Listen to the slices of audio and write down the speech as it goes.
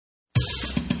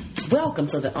Welcome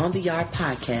to the On the Yard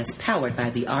podcast, powered by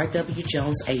the R.W.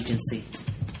 Jones Agency.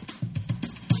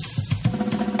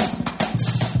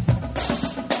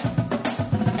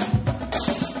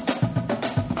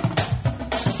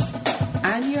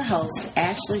 I'm your host,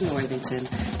 Ashley Northington,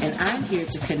 and I'm here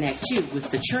to connect you with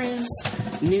the trends,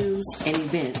 news, and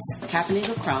events happening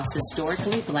across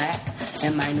historically Black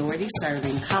and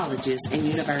minority-serving colleges and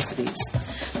universities.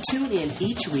 Tune in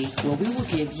each week where we will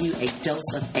give you a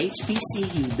dose of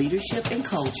HBCU leadership and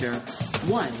culture,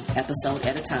 one episode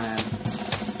at a time.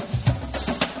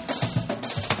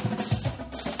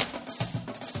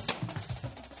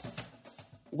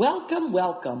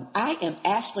 Welcome. I am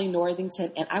Ashley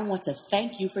Northington, and I want to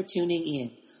thank you for tuning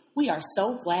in. We are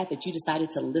so glad that you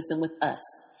decided to listen with us.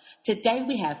 Today,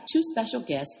 we have two special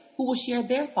guests who will share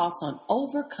their thoughts on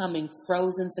overcoming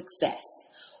frozen success.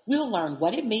 We'll learn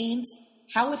what it means,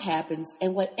 how it happens,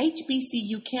 and what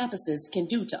HBCU campuses can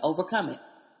do to overcome it.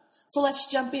 So let's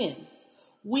jump in.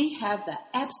 We have the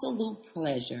absolute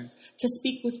pleasure to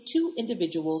speak with two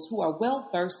individuals who are well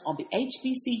versed on the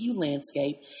HBCU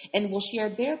landscape and will share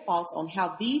their thoughts on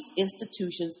how these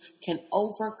institutions can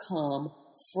overcome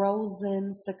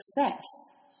frozen success.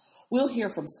 We'll hear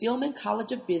from Stillman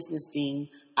College of Business Dean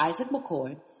Isaac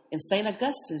McCoy and St.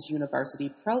 Augustine's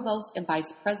University Provost and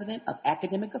Vice President of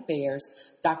Academic Affairs,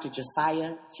 Dr.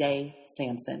 Josiah J.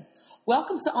 Sampson.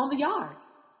 Welcome to On the Yard.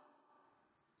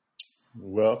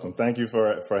 Welcome. Thank you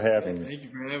for having me. Thank you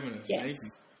for having us. Yes. Thank you.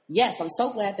 Yes, I'm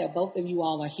so glad that both of you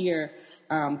all are here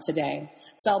today.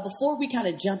 So before we kind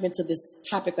of jump into this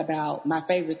topic about my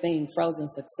favorite thing, frozen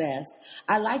success,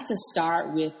 I like to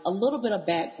start with a little bit of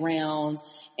background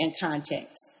and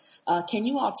context. Can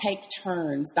you all take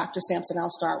turns? Dr. Sampson, I'll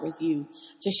start with you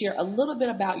to share a little bit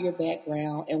about your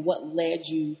background and what led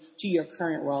you to your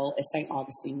current role at St.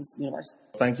 Augustine's University.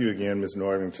 Thank you again, Ms.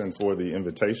 Northington, for the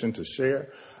invitation to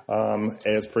share.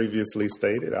 As previously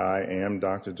stated, I am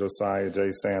Dr. Josiah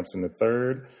J. Sampson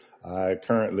III. I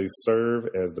currently serve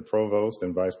as the Provost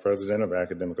and Vice President of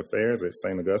Academic Affairs at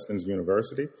St. Augustine's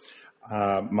University.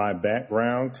 My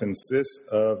background consists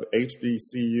of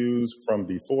HBCUs from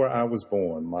before I was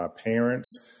born. My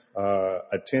parents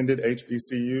attended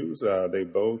HBCUs. They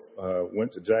both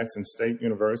went to Jackson State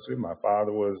University. My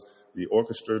father was the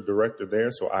orchestra director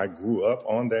there, so I grew up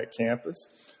on that campus.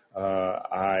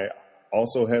 I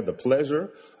also had the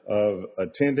pleasure of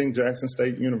attending Jackson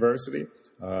State University,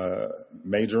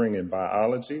 majoring in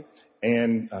biology,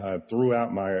 and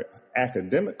throughout my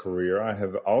academic career, I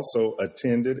have also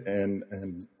attended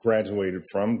and graduated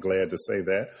from, glad to say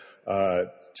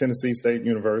that, Tennessee State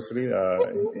University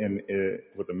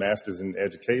with a master's in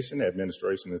education,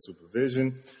 administration, and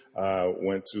supervision.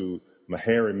 Went to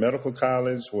Meharry Medical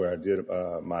College, where I did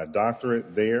my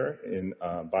doctorate there in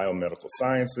biomedical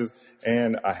sciences,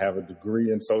 and I have a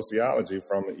degree in sociology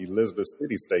from Elizabeth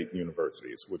City State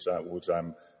Universities, which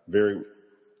I'm very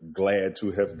glad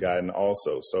to have gotten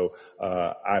also. So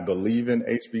I believe in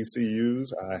HBCUs.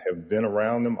 I have been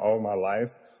around them all my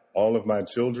life. All of my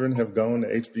children have gone to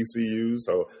HBCUs.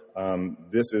 So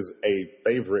this is a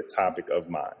favorite topic of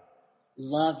mine.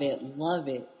 Love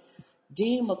it.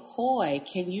 Dean McCoy,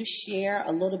 can you share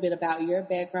a little bit about your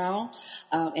background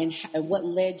and what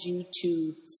led you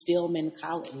to Stillman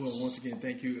College? Well, once again,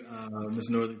 thank you, Ms.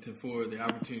 Northington, for the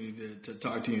opportunity to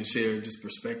talk to you and share just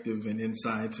perspective and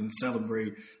insights and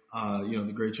celebrate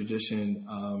the great tradition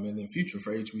and the future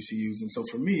for HBCUs. And so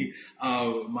for me,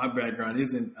 my background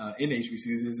isn't in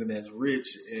HBCUs isn't as rich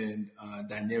and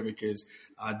dynamic as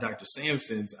Dr.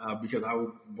 Sampson's because I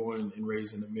was born and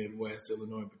raised in the Midwest,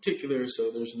 Illinois in particular.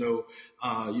 So there's no,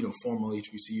 formal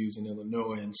HBCUs in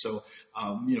Illinois. And so,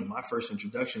 my first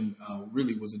introduction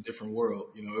really was a different world.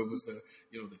 It was the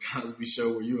Cosby Show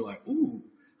where you were like, ooh,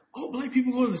 all Black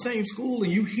people go to the same school,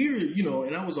 and you hear it,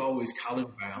 and I was always college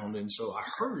bound. And so I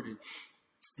heard it.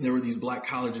 There were these Black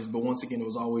colleges, but once again, it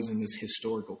was always in this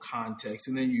historical context.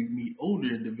 And then you meet older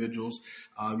individuals,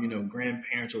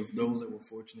 grandparents of those that were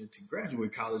fortunate to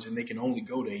graduate college, and they can only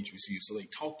go to HBCU. So they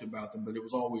talked about them, but it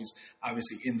was always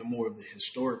obviously in the more of the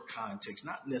historic context,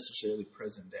 not necessarily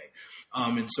present day.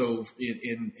 And so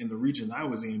in the region I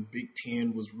was in, Big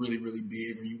Ten was really, really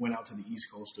big, or you went out to the East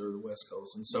Coast or the West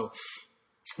Coast. And so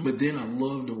but then I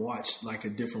love to watch like a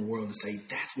different world to say,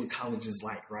 that's what college is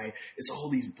like, right? It's all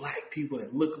these Black people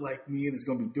that look like me and it's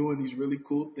going to be doing these really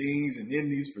cool things and in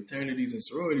these fraternities and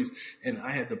sororities. And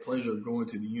I had the pleasure of going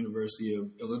to the University of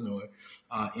Illinois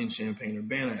in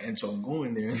Champaign-Urbana. And so I'm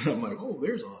going there and I'm like, oh,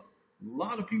 there's a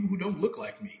lot of people who don't look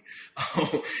like me.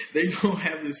 They don't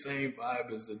have the same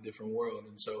vibe as the different world.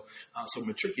 And so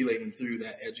matriculating through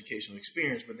that educational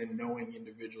experience, but then knowing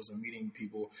individuals and meeting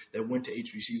people that went to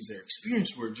HBCUs, their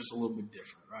experience were just a little bit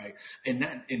different, right? And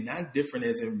not different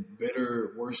as in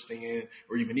better, worse than,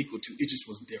 or even equal to, it just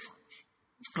was different.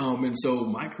 And so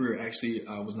my career actually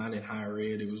was not in higher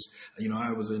ed. It was,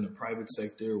 I was in the private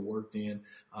sector, worked in,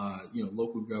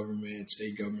 local government,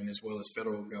 state government, as well as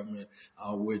federal government,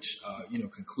 which,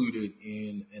 concluded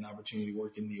in an opportunity to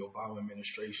work in the Obama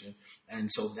administration.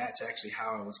 And so that's actually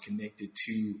how I was connected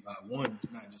to, one,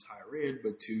 not just higher ed,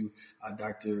 but to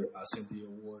Dr. Cynthia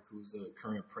Ward, who's the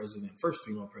current president, first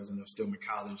female president of Stillman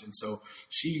College. And so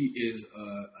she is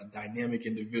a dynamic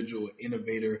individual,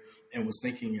 innovator, and was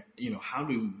thinking, how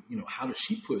does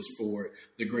she push forward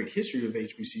the great history of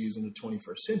HBCUs in the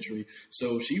 21st century?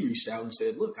 So she reached out and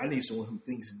said, look, I need someone who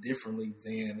thinks differently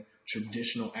than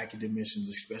traditional academicians,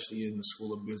 especially in the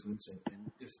School of Business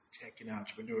and this tech and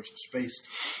entrepreneurship space.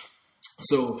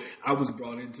 So I was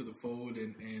brought into the fold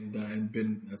and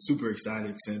been super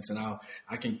excited since. And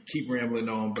I can keep rambling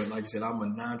on, but like I said, I'm a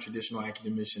non-traditional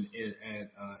academician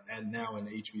at now in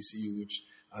HBCU, which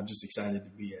I'm just excited to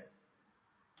be at.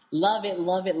 Love it,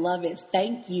 love it, love it.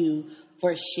 Thank you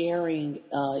for sharing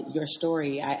your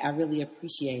story. I really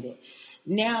appreciate it.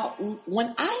 Now,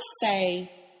 when I say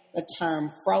the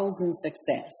term frozen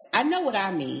success, I know what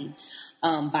I mean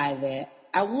by that.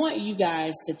 I want you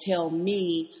guys to tell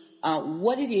me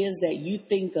what it is that you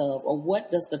think of, or what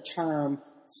does the term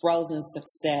frozen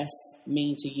success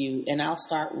mean to you? And I'll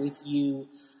start with you,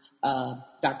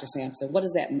 Dr. Sampson. What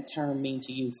does that term mean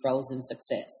to you, frozen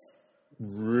success?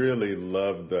 Really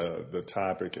love the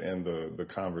topic and the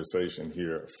conversation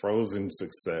here. Frozen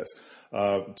success.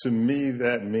 To me,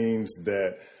 that means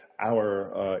that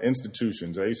our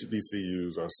institutions,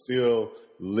 HBCUs, are still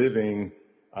living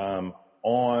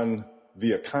on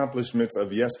the accomplishments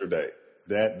of yesterday.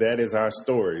 That is our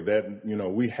story. That,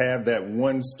 we have that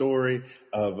one story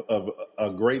of a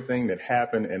great thing that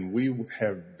happened, and we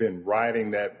have been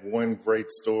writing that one great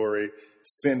story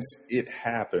since it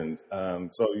happened.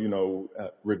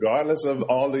 Regardless of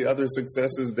all the other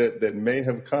successes that may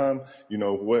have come,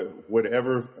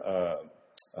 whatever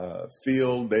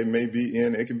field they may be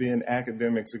in, it could be in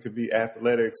academics, it could be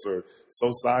athletics or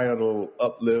societal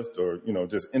uplift, or,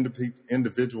 just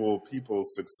individual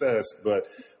people's success. But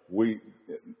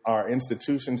our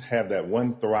institutions have that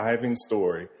one thriving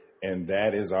story, and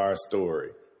that is our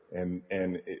story. And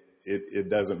it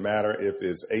doesn't matter if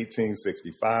it's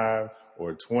 1865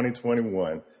 or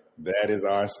 2021, that is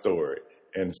our story.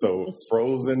 And so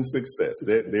frozen success,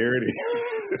 there it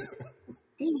is.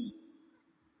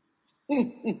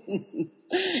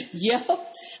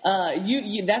 Yep.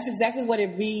 You that's exactly what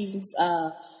it means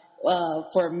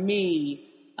for me.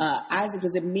 Isaac,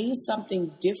 does it mean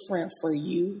something different for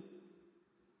you?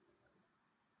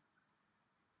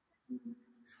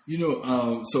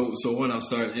 So when I'll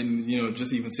start, and,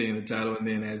 just even saying the title, and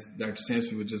then as Dr.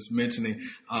 Sampson was just mentioning,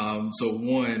 so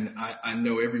one, I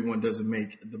know everyone doesn't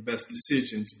make the best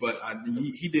decisions, but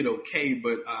he did okay.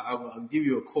 But I'll give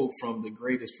you a quote from the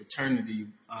greatest fraternity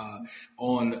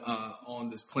on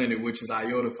this planet, which is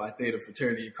Iota Phi Theta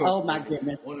Fraternity. Oh my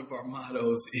goodness! One of our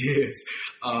mottos is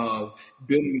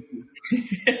building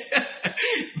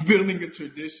a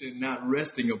tradition, not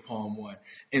resting upon one.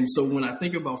 And so when I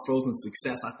think about frozen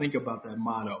success, I think about that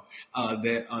motto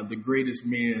that the greatest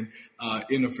men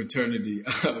in a fraternity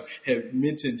have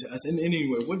mentioned to us. And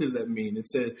anyway, what does that mean? It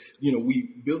says,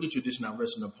 we build a tradition, not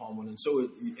resting upon one. And so,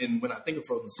 and when I think of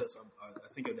frozen success,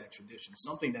 I think of that tradition,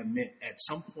 something that meant at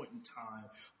some point in time,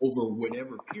 over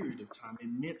whatever period of time, it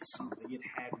meant something. It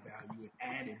had value. It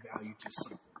added value to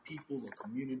something. People, a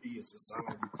community, a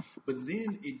society, but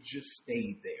then it just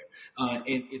stayed there.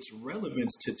 And its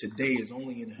relevance to today is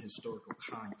only in a historical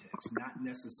context, not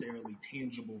necessarily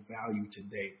tangible value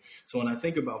today. So when I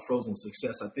think about frozen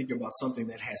success, I think about something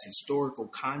that has historical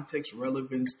context,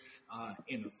 relevance,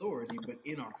 and authority, but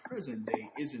in our present day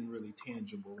isn't really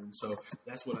tangible. And so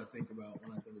that's what I think about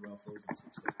when I think about frozen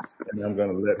success. And I'm going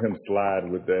to let him slide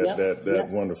with that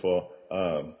wonderful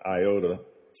iota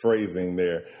phrasing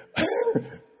there.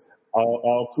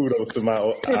 All kudos to my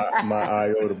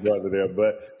iota brother there.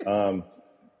 But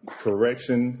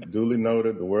correction, duly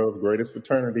noted, the world's greatest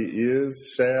fraternity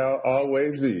shall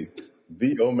always be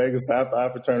the Omega Psi Phi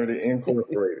Fraternity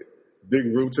Incorporated.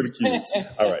 Big root to the kids.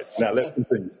 All right, now let's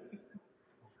continue.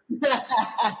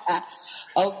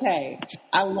 Okay,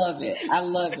 I love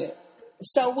it.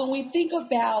 So when we think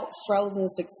about frozen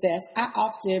success, I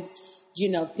often,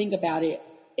 think about it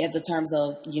in the terms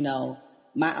of,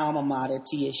 my alma mater,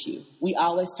 TSU. We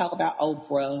always talk about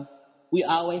Oprah. We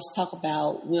always talk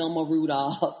about Wilma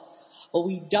Rudolph, but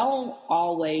we don't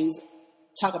always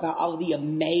talk about all of the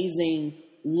amazing,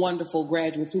 wonderful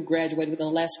graduates who graduated within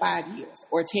the last 5 years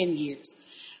or 10 years.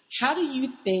 How do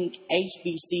you think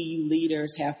HBCU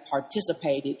leaders have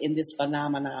participated in this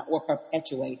phenomenon or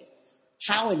perpetuated?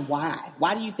 How and why?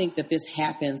 Why do you think that this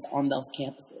happens on those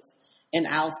campuses? And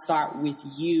I'll start with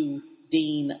you,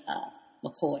 Dean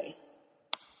McCoy.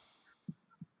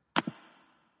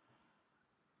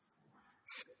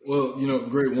 Well,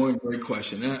 great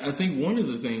question. And I think one of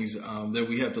the things that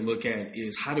we have to look at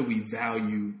is how do we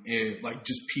value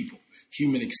just people,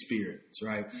 human experience,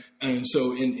 right? And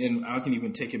so, and I can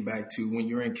even take it back to when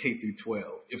you're in K through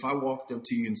 12. If I walked up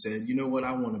to you and said, you know what,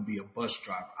 I want to be a bus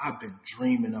driver. I've been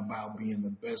dreaming about being the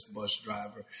best bus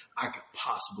driver I could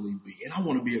possibly be. And I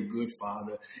want to be a good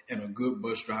father and a good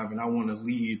bus driver. And I want to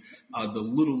lead the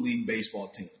Little League baseball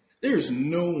team. There's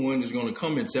no one that's going to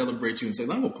come and celebrate you and say,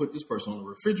 I'm going to put this person on the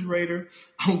refrigerator.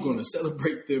 I'm going to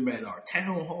celebrate them at our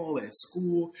town hall, at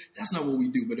school. That's not what we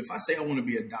do. But if I say I want to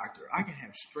be a doctor, I can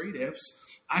have straight Fs.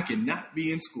 I cannot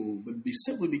be in school, but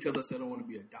simply because I said I want to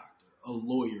be a doctor, a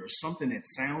lawyer, something that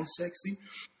sounds sexy,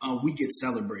 we get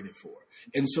celebrated for.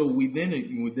 And so we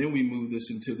move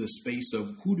this into the space of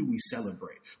who do we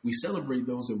celebrate? We celebrate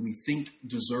those that we think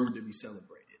deserve to be celebrated.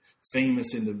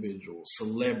 Famous individuals,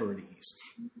 celebrities,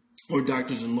 or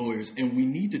doctors and lawyers. And we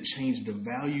need to change the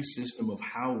value system of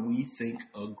how we think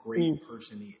a great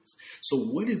person is. So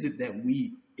what is it that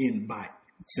we, by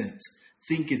sense,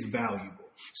 think is valuable?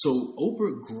 So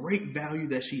Oprah, great value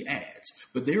that she adds,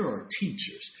 but there are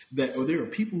teachers there are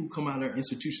people who come out of our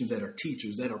institutions that are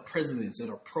teachers, that are presidents, that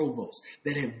are provosts,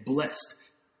 that have blessed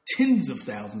tens of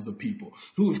thousands of people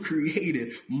who have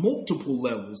created multiple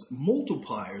levels,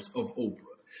 multipliers of Oprah.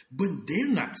 But they're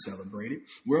not celebrated.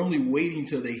 We're only waiting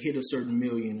till they hit a certain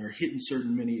million or hitting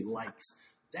certain many likes.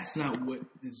 That's not what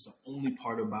is the only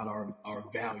part about our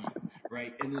value,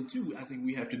 right? And then two, I think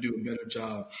we have to do a better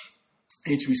job,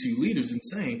 HBCU leaders, in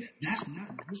saying that's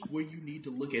not just where you need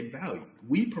to look at value.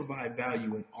 We provide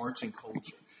value in arts and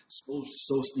culture,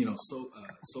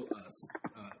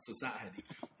 society,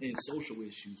 and social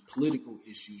issues, political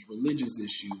issues, religious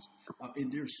issues.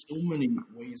 And there's so many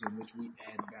ways in which we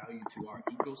add value to our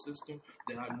ecosystem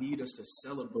that I need us to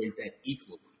celebrate that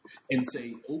equally and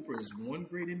say Oprah is one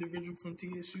great individual from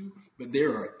TSU, but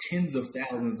there are tens of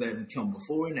thousands that have come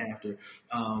before and after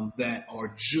that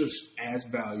are just as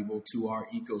valuable to our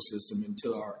ecosystem and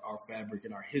to our fabric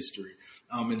and our history.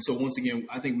 And so once again,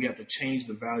 I think we have to change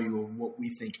the value of what we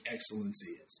think excellence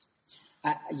is.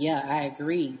 I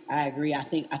agree. I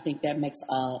think that makes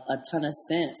a ton of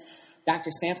sense.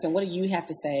 Dr. Sampson, what do you have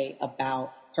to say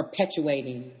about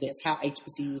perpetuating this, how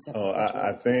HBCUs have perpetuated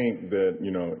I think that,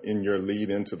 in your lead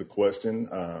into the question,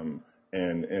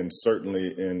 and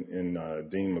certainly in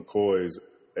Dean McCoy's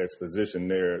exposition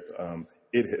there,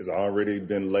 it has already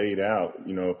been laid out.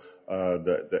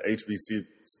 The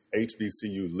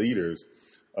HBCU leaders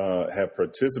have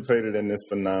participated in this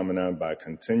phenomenon by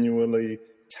continually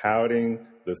touting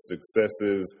the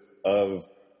successes of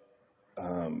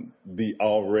the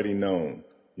already known.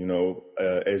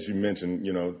 As you mentioned,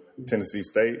 Tennessee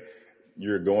State,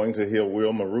 you're going to hear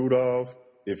Wilma Rudolph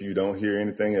if you don't hear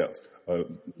anything else.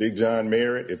 Big John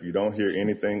Merritt if you don't hear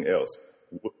anything else.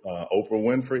 Oprah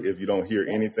Winfrey if you don't hear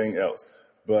anything else.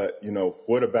 But,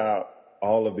 what about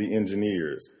all of the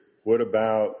engineers? What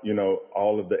about,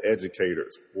 all of the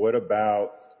educators? What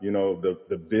about,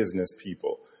 the business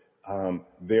people?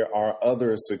 There are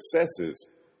other successes,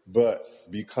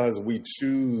 but because we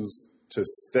choose to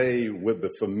stay with the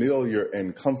familiar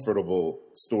and comfortable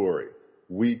story,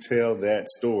 we tell that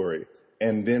story,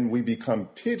 and then we become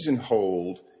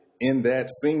pigeonholed in that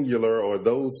singular or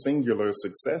those singular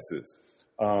successes.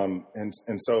 And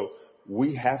so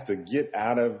we have to get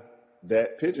out of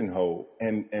that pigeonhole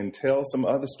and tell some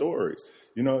other stories,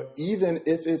 even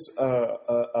if it's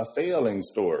a failing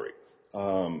story.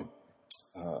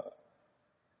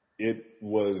 It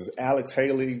was Alex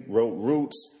Haley wrote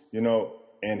Roots,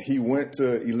 and he went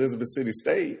to Elizabeth City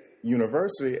State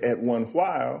University at one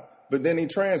while, but then he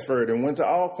transferred and went to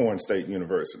Alcorn State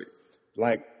University.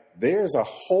 Like, there's a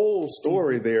whole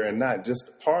story there and not just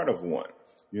part of one,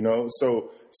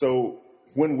 So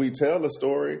when we tell a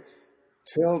story,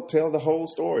 tell the whole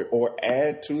story or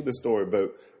add to the story.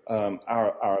 But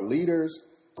our leaders,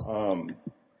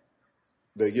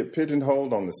 they get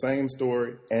pigeonholed on the same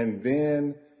story, and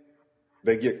then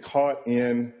they get caught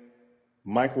in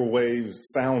microwave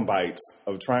sound bites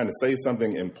of trying to say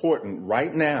something important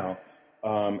right now.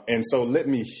 And so let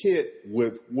me hit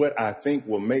with what I think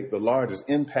will make the largest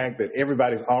impact that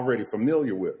everybody's already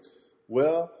familiar with.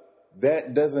 Well,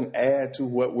 that doesn't add to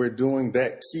what we're doing.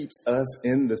 That keeps us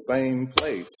in the same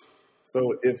place.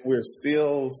 So if we're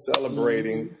still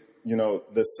celebrating,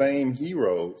 the same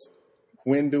heroes,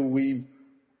 when do we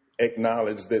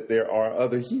acknowledge that there are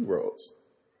other heroes?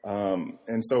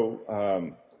 And so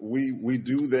we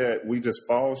do that. We just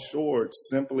fall short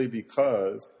simply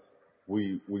because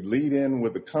we lead in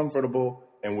with the comfortable,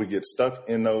 and we get stuck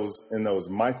in those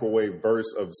microwave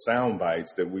bursts of sound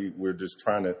bites that we're just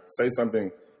trying to say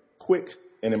something quick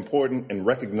and important and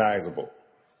recognizable.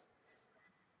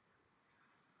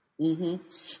 Mm-hmm.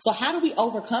 So how do we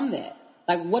overcome that?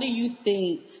 Like, what do you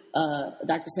think,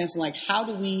 Dr. Sampson, like, how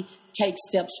do we take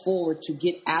steps forward to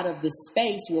get out of this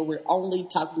space where we're only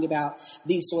talking about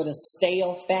these sort of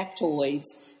stale factoids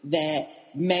that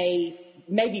may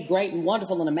be great and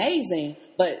wonderful and amazing,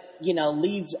 but,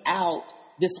 leaves out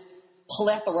this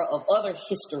plethora of other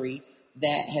history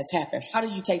that has happened? How do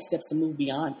you take steps to move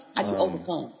beyond it? How do you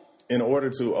overcome? In order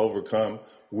to overcome,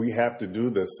 we have to do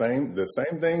the same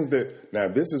things now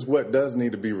this is what does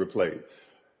need to be replayed.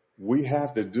 We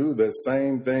have to do the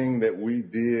same thing that we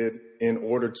did in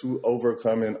order to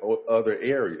overcome in other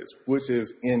areas, which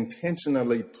is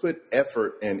intentionally put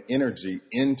effort and energy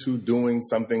into doing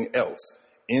something else,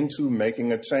 into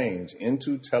making a change,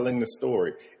 into telling the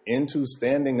story, into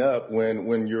standing up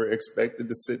when you're expected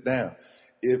to sit down.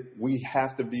 We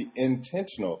have to be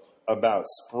intentional about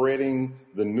spreading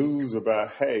the news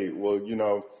about, hey, well,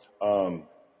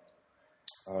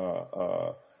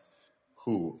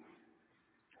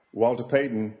 Walter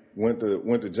Payton went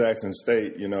to Jackson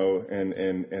State,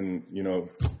 and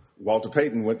Walter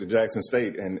Payton went to Jackson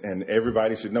State, and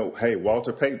everybody should know, hey,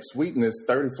 Walter Payton, Sweetness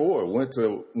 34, went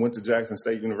to Jackson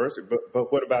State University.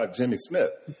 But what about Jimmy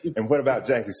Smith? And what about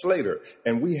Jackie Slater?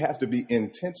 And we have to be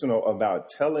intentional about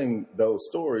telling those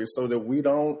stories so that we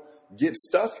don't get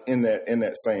stuck in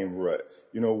that same rut.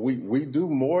 We do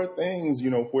more things,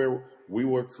 where we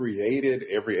were created.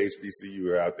 Every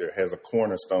HBCU out there has a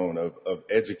cornerstone of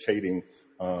educating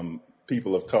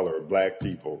people of color, Black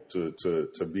people,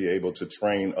 to be able to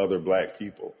train other Black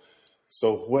people.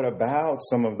 So what about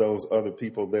some of those other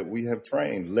people that we have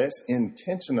trained? Let's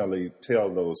intentionally tell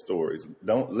those stories.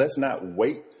 Let's not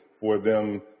wait for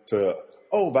them to,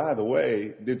 oh, by the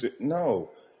way,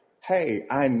 no. Hey,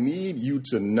 I need you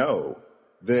to know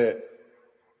that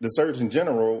the Surgeon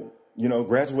General,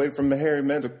 graduated from Meharry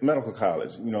Medical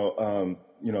College.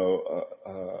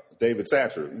 David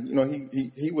Satcher.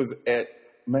 He was at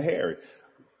Meharry.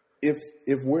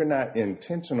 If we're not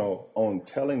intentional on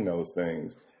telling those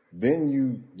things, then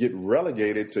you get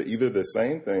relegated to either the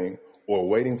same thing or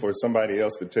waiting for somebody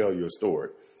else to tell your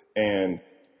story. And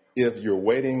if you're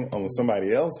waiting on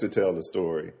somebody else to tell the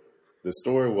story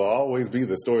will always be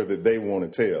the story that they want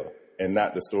to tell and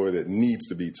not the story that needs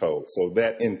to be told. So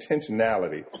that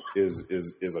intentionality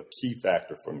is a key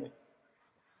factor for me.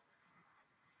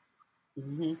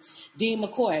 Mm-hmm. Dean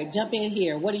McCoy, jump in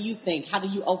here. What do you think? How do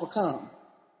you overcome?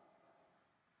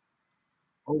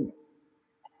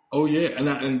 Oh yeah,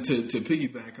 and to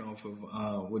piggyback off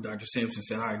of what Dr. Sampson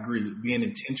said, I agree. Being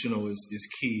intentional is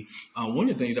key. One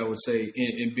of the things I would say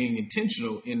in being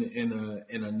intentional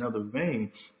in another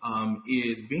vein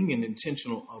is being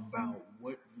intentional about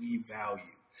what we value.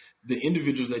 The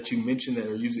individuals that you mentioned that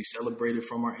are usually celebrated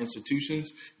from our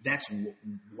institutions, that's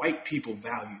white people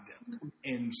value them.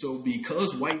 And so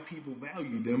because white people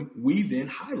value them, we then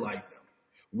highlight them.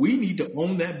 We need to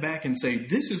own that back and say,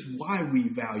 this is why we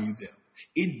value them.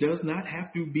 It does not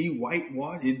have to be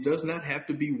whitewashed. It does not have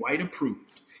to be white approved.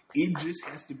 It just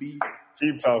has to be.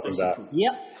 Keep talking about.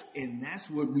 Yep. And that's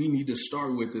what we need to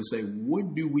start with and say,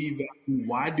 what do we value?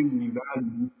 Why do we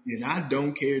value? And I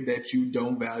don't care that you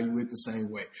don't value it the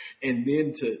same way. And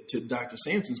then to Dr.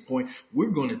 Sampson's point, we're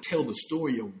going to tell the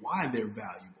story of why they're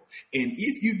valuable. And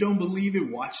if you don't believe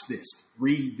it, watch this,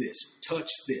 read this, touch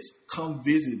this, come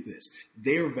visit this.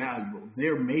 They're valuable.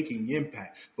 They're making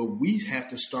impact. But we have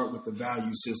to start with the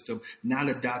value system, not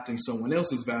adopting someone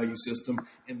else's value system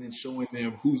and then showing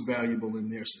them who's valuable in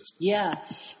their system. Yeah.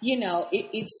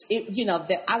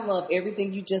 That I love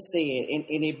everything you just said, and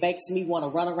it makes me want to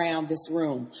run around this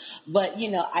room. But,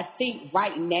 I think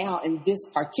right now in this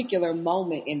particular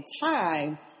moment in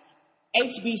time,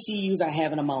 HBCUs are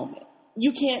having a moment.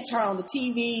 You can't turn on the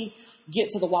TV, get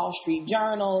to the Wall Street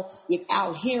Journal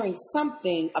without hearing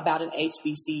something about an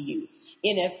HBCU.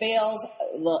 The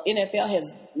NFL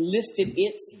has listed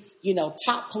its,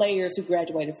 top players who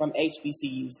graduated from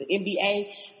HBCUs. The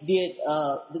NBA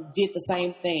did the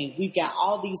same thing. We've got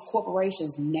all these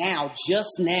corporations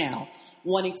just now,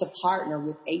 wanting to partner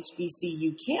with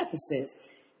HBCU campuses.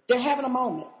 They're having a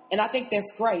moment. And I think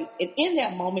that's great. And in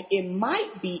that moment, it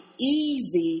might be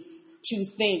easy to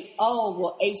think, oh,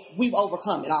 well, we've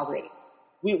overcome it already.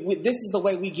 This is the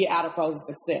way we get out of frozen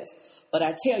success. But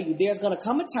I tell you, there's going to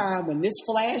come a time when this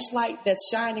flashlight that's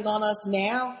shining on us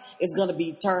now is going to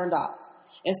be turned off.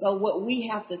 And so what we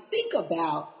have to think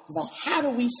about is how do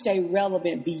we stay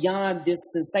relevant beyond this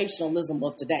sensationalism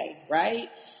of today, right?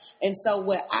 And so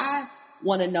what I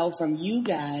want to know from you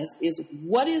guys is,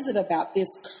 what is it about this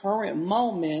current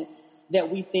moment that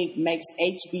we think makes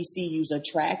HBCUs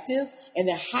attractive? And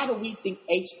then how do we think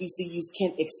HBCUs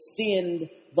can extend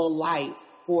the light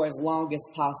for as long as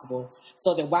possible,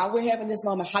 so that while we're having this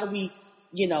moment, how do we,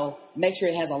 make sure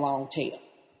it has a long tail?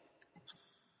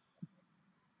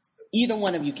 Either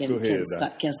one of you can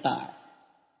start.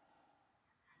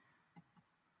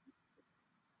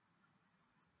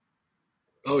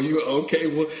 Oh, you okay?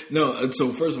 Well, no. So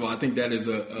first of all, I think that is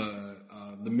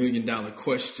the $1 million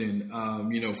question,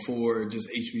 for just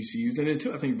HBCUs, and then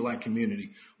two, I think Black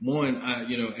community. One,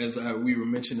 as we were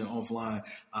mentioning offline,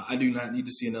 I do not need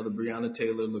to see another Breonna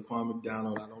Taylor, Laquan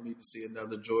McDonald. I don't need to see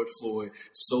another George Floyd,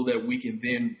 so that we can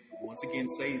then once again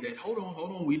say that, hold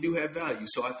on, we do have value.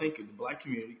 So I think the Black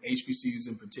community, HBCUs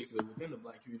in particular within the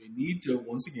Black community, need to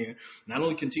once again not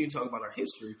only continue to talk about our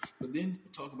history, but then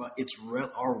talk about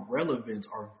our relevance,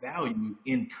 our value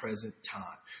in present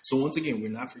time. So once again, we're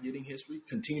not forgetting history.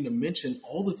 Continue to mention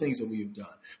all the things that we have done,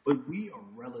 but we are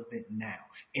relevant now.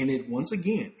 And it once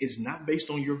again is not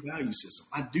based on your value system.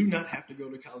 I do not have to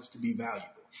go to college to be valuable.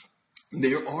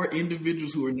 There are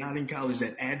individuals who are not in college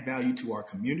that add value to our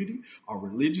community, our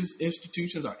religious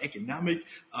institutions, our economic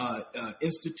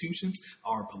institutions,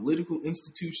 our political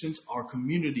institutions, our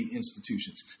community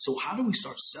institutions. So how do we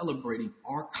start celebrating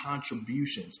our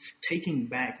contributions, taking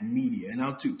back media? And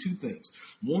I'll do two things.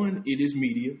 One, it is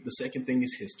media. The second thing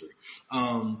is history.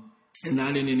 And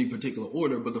not in any particular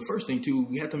order, but the first thing, too,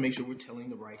 we have to make sure we're telling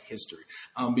the right history,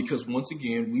 because, once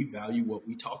again, we value what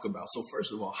we talk about. So,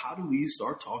 first of all, how do we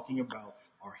start talking about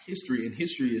our history? And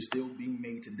history is still being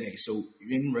made today, so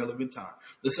in relevant time.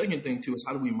 The second thing, too, is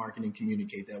how do we market and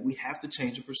communicate that? We have to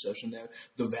change the perception that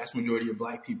the vast majority of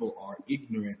Black people are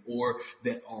ignorant or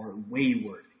that are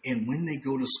wayward. And when they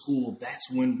go to school, that's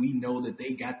when we know that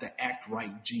they got the act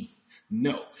right gene.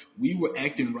 No, we were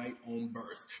acting right on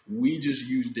birth. We just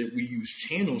used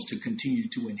channels to continue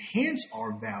to enhance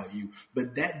our value,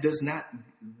 but that does not,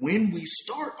 when we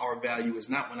start our value is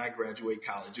not when I graduate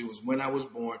college. It was when I was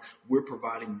born. We're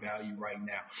providing value right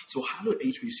now. So how do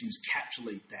HBCUs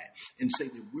encapsulate that and say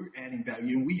that we're adding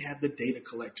value? And we have the data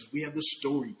collectors. We have the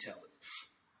storytellers.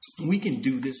 We can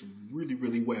do this really,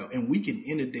 really well, and we can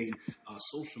inundate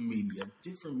social media,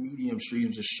 different medium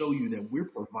streams to show you that we're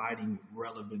providing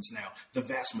relevance now. The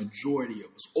vast majority of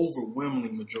us,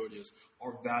 overwhelming majority of us,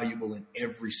 are valuable in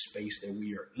every space that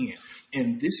we are in.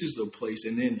 And this is the place,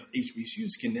 and then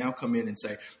HBCUs can now come in and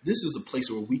say, this is the place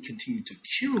where we continue to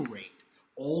curate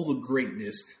all the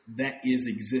greatness that is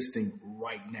existing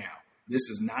right now. This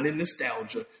is not in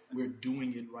nostalgia. We're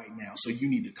doing it right now. So you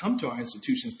need to come to our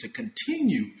institutions to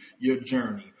continue your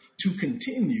journey, to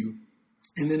continue.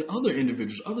 And then other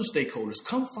individuals, other stakeholders,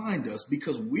 come find us,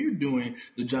 because we're doing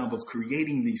the job of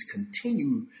creating these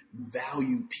continued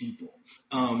value people.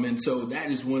 And so that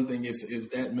is one thing,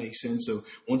 if that makes sense. So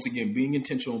once again, being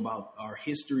intentional about our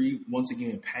history, once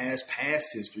again, past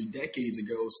history, decades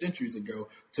ago, centuries ago,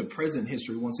 to present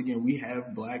history. Once again, we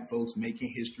have Black folks making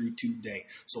history today.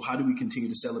 So how do we continue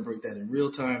to celebrate that in real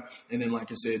time? And then,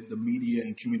 like I said, the media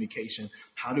and communication,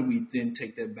 how do we then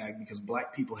take that back? Because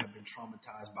Black people have been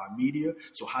traumatized by media.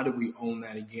 So how do we own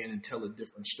that again and tell a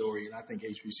different story? And I think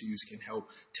HBCUs can help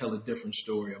tell a different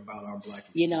story about our Black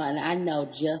experience. And I know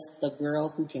just the girl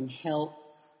who can help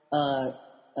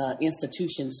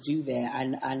institutions do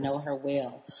that. I know her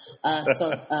well.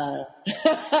 So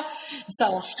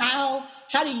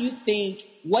how do you think,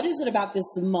 what is it about this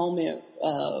moment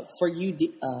for you,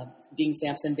 Dean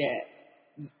Sampson, that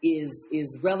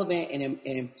is relevant and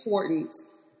important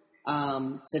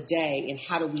today, and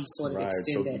how do we sort of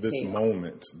extend that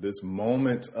tail? This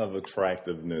moment of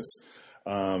attractiveness,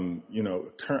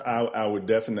 I would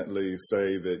definitely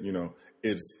say that,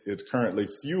 it's currently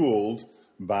fueled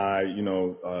by,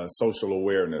 social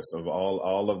awareness of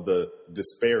all of the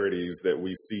disparities that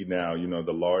we see now,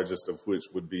 the largest of which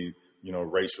would be,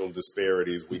 racial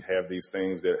disparities. We have these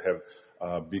things that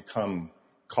have become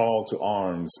call to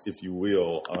arms, if you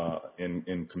will,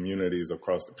 in communities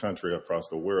across the country, across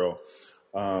the world.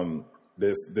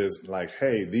 There's like,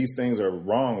 hey, these things are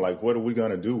wrong. Like, what are we going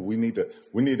to do? We need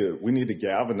to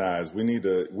galvanize. We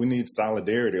need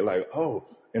solidarity. Like,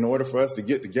 in order for us to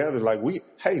get together, like we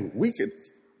could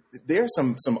there's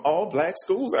some all black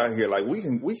schools out here. Like we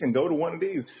can go to one of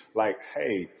these. Like,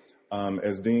 hey,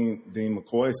 as Dean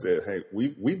McCoy said, hey,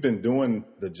 we've been doing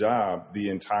the job the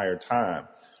entire time.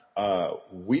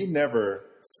 We never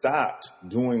stopped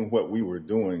doing what we were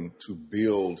doing to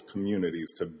build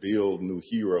communities, to build new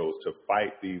heroes, to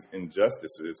fight these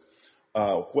injustices.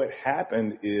 What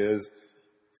happened is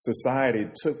society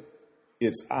took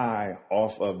its eye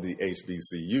off of the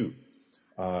HBCU.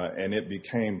 And it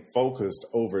became focused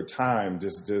over time,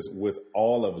 just with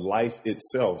all of life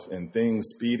itself and things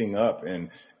speeding up and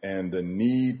the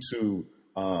need to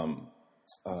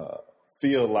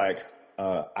feel like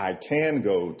I can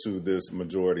go to this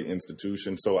majority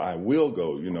institution, so I will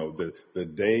go. You know, the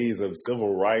days of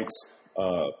civil rights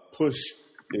push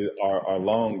are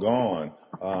long gone,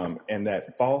 and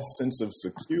that false sense of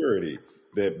security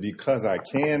that because I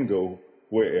can go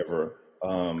wherever,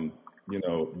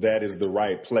 that is the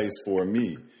right place for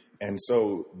me. And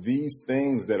so these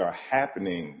things that are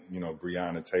happening,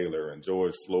 Breonna Taylor and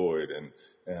George Floyd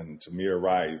and Tamir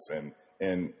Rice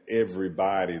and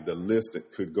everybody, the list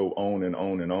that could go on and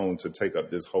on and on to take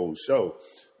up this whole show.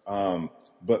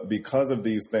 But because of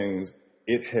these things,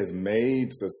 it has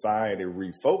made society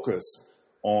refocus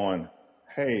on,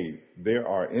 hey, there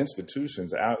are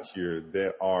institutions out here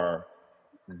that are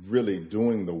really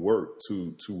doing the work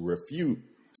to refute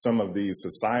some of these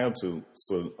societal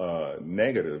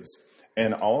negatives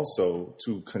and also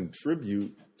to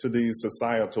contribute to these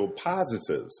societal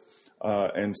positives.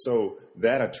 And so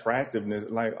that attractiveness,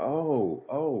 like,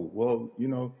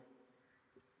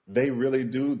 they really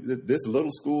do. This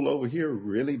little school over here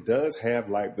really does have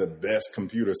like the best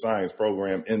computer science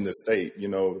program in the state.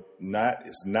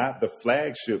 It's not the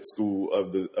flagship school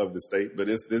of the state, but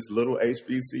it's this little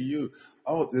HBCU.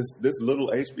 Oh, this little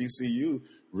HBCU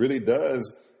really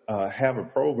does have a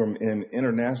program in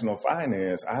international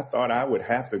finance. I thought I would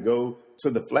have to go to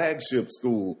the flagship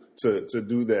school to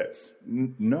do that.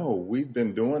 No, we've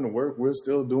been doing the work. We're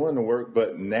still doing the work.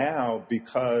 But now,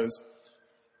 because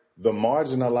the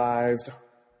marginalized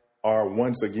are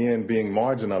once again being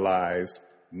marginalized,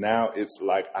 now it's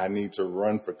like I need to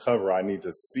run for cover. I need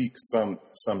to seek some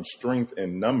strength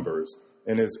in numbers,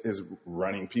 and is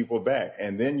running people back.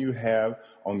 And then you have,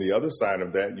 on the other side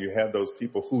of that, you have those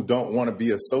people who don't want to be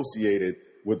associated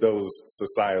with those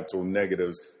societal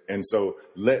negatives. And so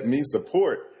let me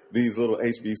support these little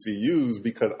HBCUs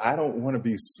because I don't want to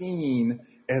be seen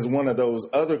as one of those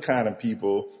other kind of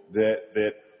people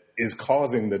that is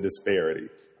causing the disparity,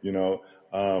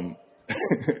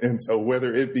 and so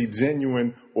whether it be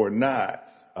genuine or not,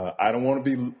 I don't want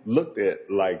to be looked at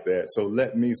like that. So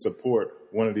let me support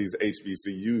one of these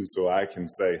HBCUs so I can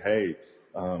say, hey,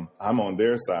 I'm on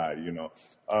their side.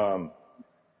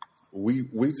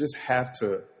 We just have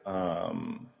to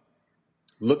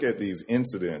look at these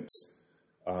incidents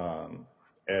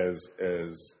as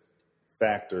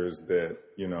factors that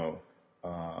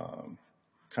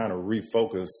kind of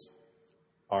refocus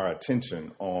our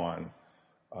attention on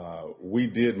we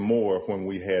did more when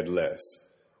we had less.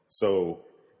 So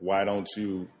why don't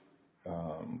you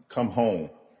come home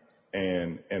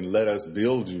and let us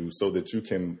build you so that you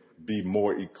can be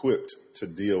more equipped to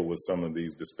deal with some of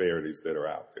these disparities that are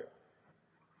out there.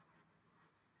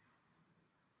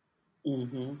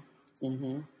 Mm-hmm.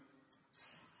 Mm-hmm.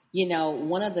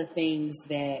 One of the things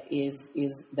that is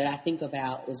that I think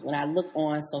about is when I look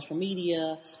on social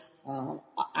media,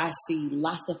 I see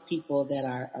lots of people that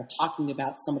are talking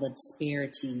about some of the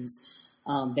disparities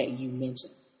that you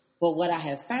mentioned. But what I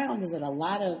have found is that a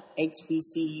lot of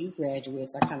HBCU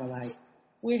graduates are kind of like,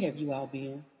 where have you all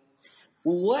been?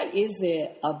 What is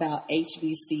it about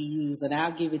HBCUs? And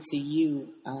I'll give it to you,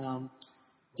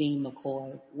 Dean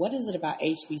McCoy. What is it about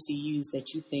HBCUs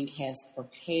that you think has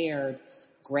prepared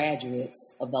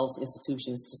graduates of those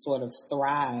institutions to sort of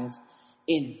thrive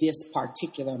in this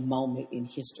particular moment in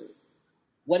history?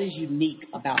 What is unique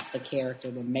about the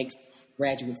character that makes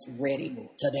graduates ready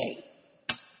today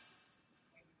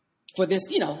for this,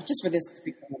 just for this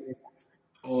particular moment?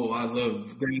 Oh, I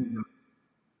love that.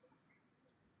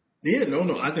 Yeah,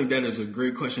 no. I think that is a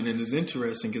great question, and it's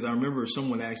interesting because I remember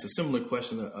someone asked a similar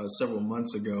question several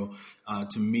months ago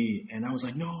to me, and I was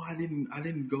like, "No, I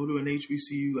didn't go to an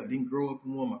HBCU. I didn't grow up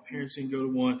in one. My parents didn't go to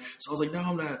one." So I was like, "No,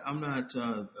 I'm not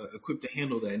equipped to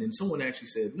handle that." And then someone actually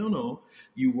said, "No,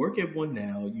 you work at one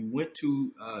now. You went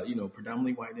to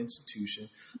predominantly white institution."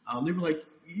 They were like,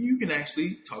 "You can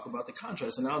actually talk about the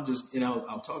contrast," and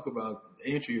I'll talk about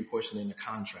answer your question in the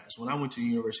contrast. When I went to the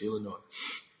University of Illinois,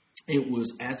 it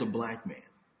was as a black man.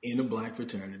 in a black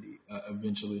fraternity,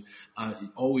 eventually,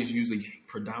 always usually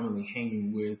predominantly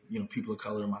hanging with, people of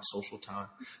color in my social time.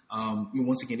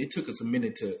 Once again, it took us a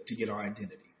minute to get our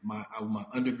identity. My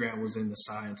undergrad was in the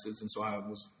sciences, and so I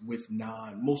was with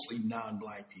mostly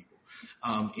non-black people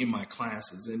in my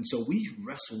classes. And so we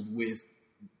wrestled with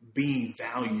being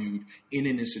valued in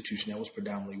an institution that was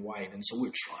predominantly white. And so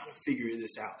we're trying to figure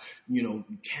this out.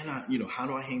 How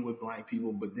do I hang with black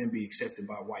people, but then be accepted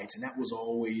by whites? And that was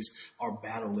always our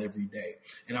battle every day.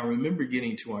 And I remember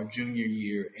getting to our junior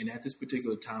year, and at this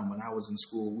particular time when I was in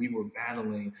school, we were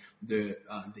battling the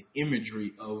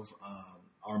imagery of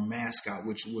our mascot,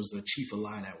 which was the Chief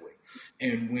Illini.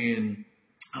 And when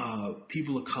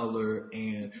people of color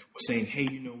and were saying, hey,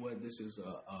 you know what, this is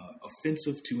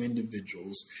offensive to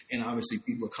individuals, and obviously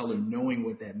people of color knowing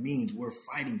what that means, we're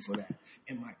fighting for that.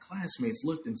 And my classmates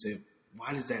looked and said,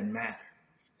 why does that matter?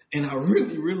 And I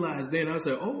really realized then, I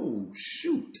said, oh,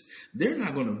 shoot, they're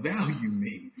not going to value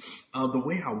me the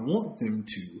way I want them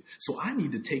to. So I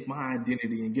need to take my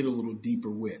identity and get a little deeper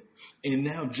with. And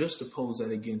now just oppose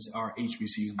that against our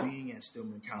HBCUs, being at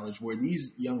Stillman College, where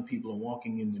these young people are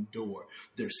walking in the door.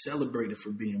 They're celebrated for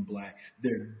being black.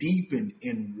 They're deepened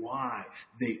in why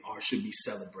they should be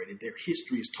celebrated. Their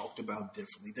history is talked about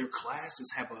differently. Their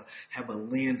classes have a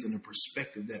lens and a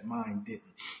perspective that mine didn't.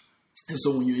 And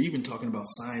so when you're even talking about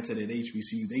science at an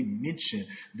HBCU, they mention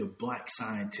the black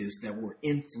scientists that were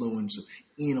influential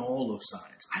in all of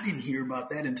science. I didn't hear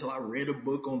about that until I read a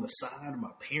book on the side.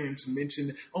 My parents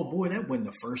mentioned, oh boy, that wasn't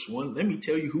the first one. Let me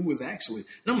tell you who was actually.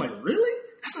 And I'm like, really?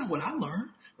 That's not what I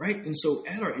learned. Right. And so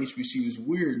at our HBCUs,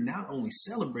 we're not only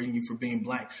celebrating you for being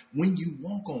black when you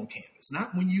walk on campus,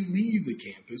 not when you leave the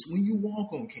campus. When you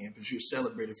walk on campus, you're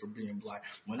celebrated for being black.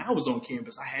 When I was on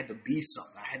campus, I had to be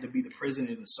something. I had to be the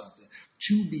president of something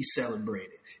to be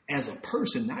celebrated as a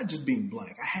person, not just being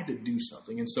black. I had to do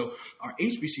something. And so our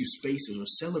HBCU spaces are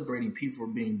celebrating people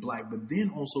for being black, but then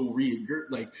also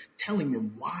telling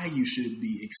them why you should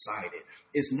be excited.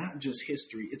 It's not just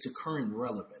history, it's a current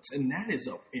relevance. And that is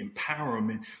an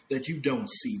empowerment that you don't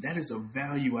see. That is a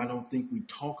value I don't think we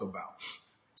talk about.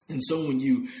 And so when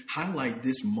you highlight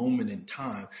this moment in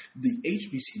time, the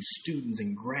HBCU students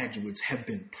and graduates have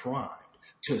been primed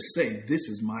to say, this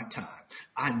is my time.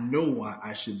 I know why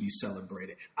I should be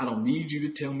celebrated. I don't need you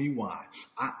to tell me why.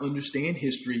 I understand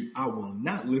history. I will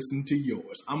not listen to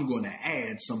yours. I'm going to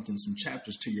add some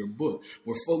chapters to your book,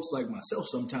 where folks like myself,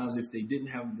 sometimes if they didn't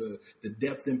have the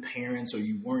depth in parents, or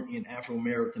you weren't in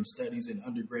Afro-American studies in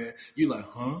undergrad, you're like,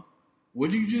 huh? What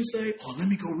did you just say? Oh, let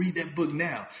me go read that book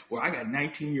now. Where I got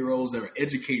 19-year-olds that are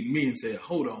educating me and said,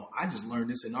 hold on, I just learned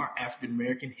this in our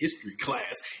African-American history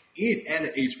class at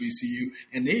an HBCU,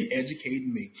 and they educated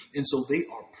me. And so they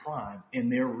are primed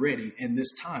and they're ready. And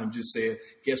this time just said,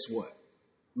 guess what?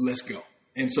 Let's go.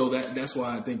 And so that's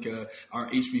why I think our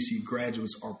HBCU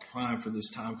graduates are primed for this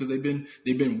time, because they've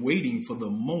been waiting for the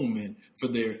moment for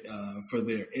their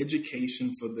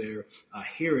education, for their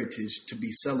heritage to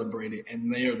be celebrated,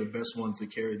 and they are the best ones to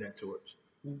carry that torch.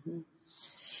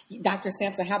 Mm-hmm. Dr.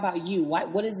 Sampson, how about you?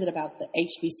 What is it about the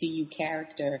HBCU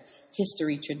character,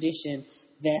 history, tradition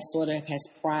that sort of has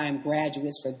primed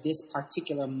graduates for this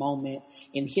particular moment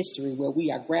in history, where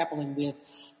we are grappling with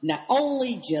not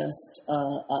only just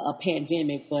a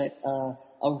pandemic, but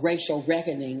a racial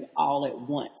reckoning all at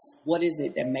once? What is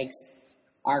it that makes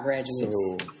our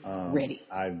graduates ready?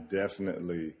 I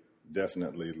definitely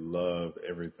love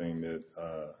everything that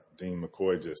Dean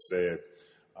McCoy just said.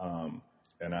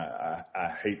 And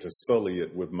I hate to sully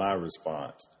it with my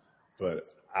response, but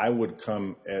I would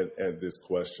come at this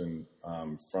question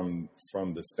from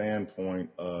the standpoint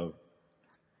of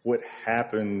what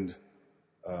happened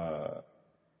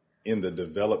in the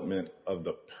development of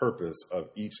the purpose of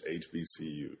each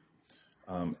HBCU.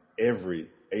 Every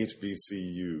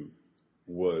HBCU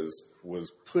was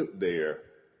put there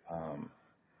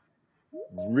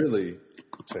really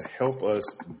to help us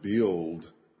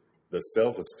build the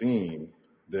self-esteem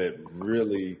that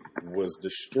really was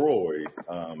destroyed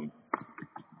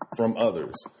from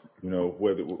others.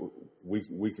 Whether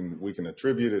we can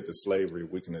attribute it to slavery,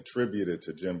 we can attribute it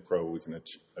to Jim Crow, we can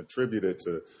attribute it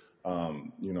to a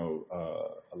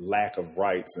lack of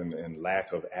rights and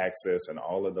lack of access and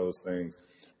all of those things.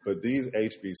 But these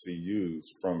HBCUs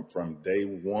from day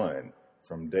one,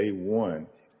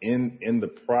 in the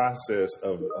process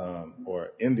of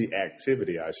or in the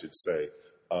activity, I should say,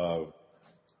 of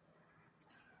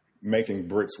making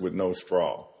bricks with no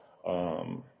straw,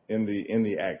 in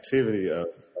the activity of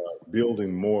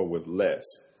building more with less.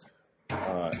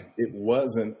 It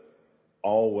wasn't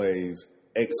always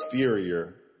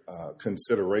exterior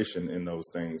consideration in those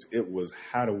things. It was,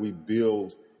 how do we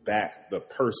build back the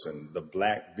person, the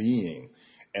Black being,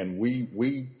 and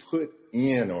we put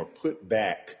in or put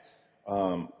back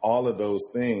all of those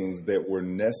things that were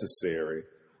necessary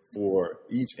for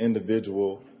each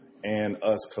individual and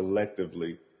us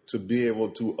collectively to be able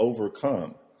to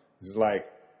overcome. It's like,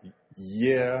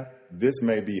 yeah, this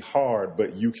may be hard,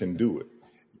 but you can do it.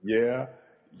 Yeah,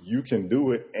 you can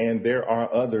do it. And there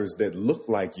are others that look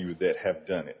like you that have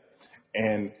done it.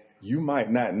 And you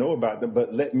might not know about them,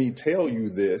 but let me tell you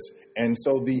this. And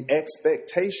so the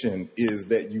expectation is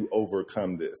that you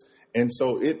overcome this. And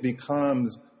so it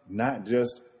becomes not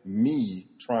just me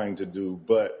trying to do,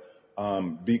 but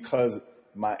because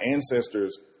my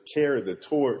ancestors carried the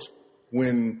torch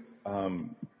when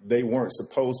they weren't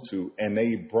supposed to, and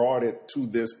they brought it to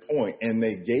this point, and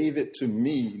they gave it to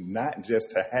me not just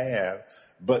to have,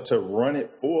 but to run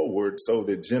it forward so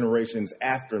that generations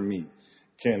after me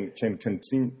can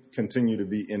continue to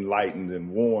be enlightened and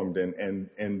warmed, and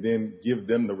then give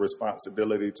them the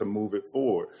responsibility to move it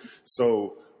forward.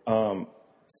 So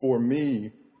for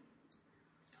me,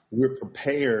 we're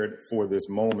prepared for this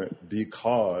moment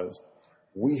because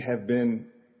we have been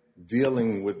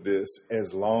dealing with this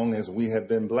as long as we have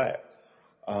been Black.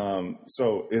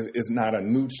 So it's not a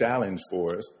new challenge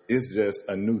for us. It's just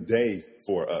a new day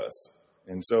for us.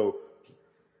 And so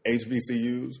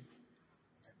HBCUs,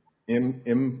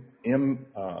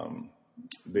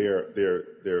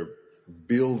 they're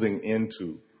building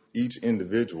into each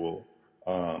individual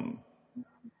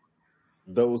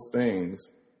those things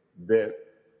that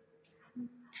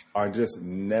are just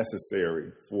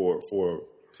necessary for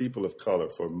people of color,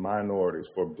 for minorities,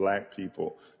 for Black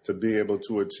people to be able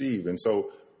to achieve. And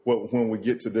so when we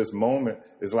get to this moment,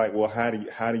 it's like, well, how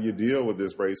do you deal with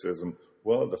this racism?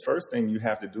 Well, the first thing you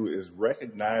have to do is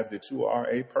recognize that you are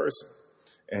a person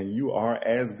and you are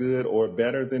as good or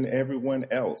better than everyone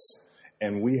else.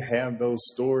 And we have those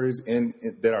stories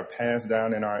that are passed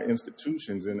down in our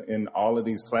institutions in all of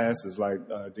these classes, like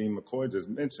Dean McCoy just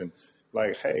mentioned,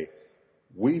 like, hey,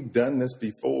 we've done this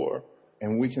before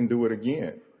and we can do it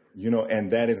again,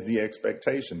 and that is the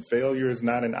expectation. Failure is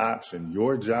not an option.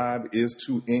 Your job is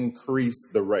to increase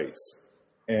the race.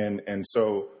 And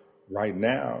so right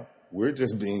now, we're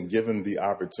just being given the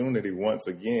opportunity once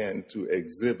again to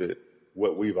exhibit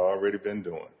what we've already been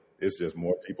doing. It's just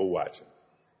more people watching.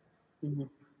 Mm-hmm.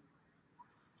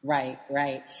 Right.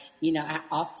 I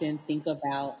often think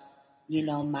about,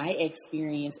 my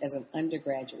experience as an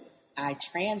undergraduate. I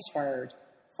transferred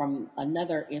from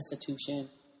another institution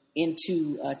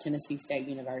into Tennessee State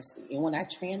University. And when I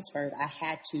transferred, I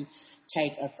had to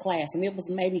take a class, and it was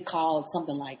maybe called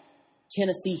something like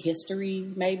Tennessee History,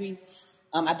 maybe.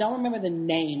 I don't remember the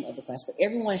name of the class, but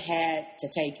everyone had to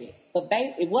take it. But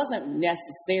it wasn't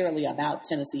necessarily about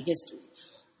Tennessee history.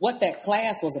 What that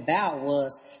class was about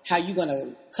was how you're going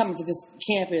to come to this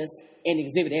campus and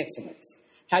exhibit excellence.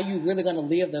 How you really going to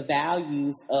live the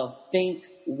values of think,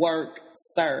 work,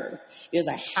 serve. Is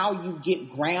how you get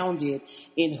grounded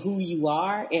in who you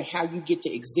are and how you get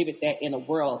to exhibit that in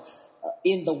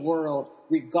the world,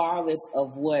 regardless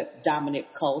of what dominant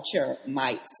culture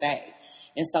might say.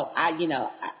 And so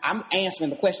I'm answering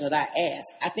the question that I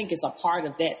asked. I think it's a part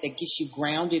of that gets you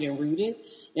grounded and rooted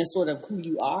in sort of who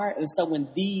you are. And so when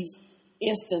these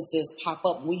instances pop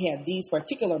up, we have these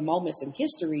particular moments in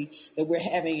history that we're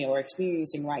having or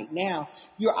experiencing right now,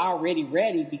 you're already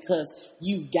ready because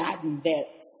you've gotten that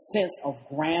sense of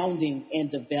grounding and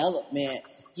development,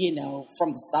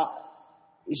 from the start.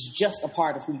 It's just a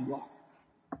part of who you are.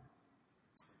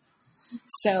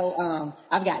 So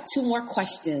I've got two more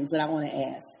questions that I want to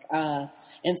ask.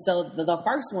 And so the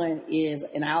first one is,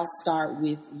 and I'll start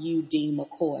with you, Dean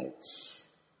McCoy.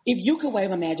 If you could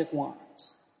wave a magic wand,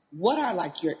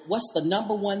 what's the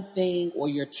number one thing or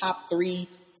your top 3-4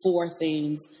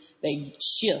 things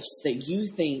shifts that you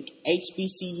think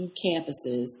HBCU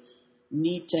campuses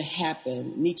need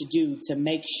to do to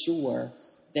make sure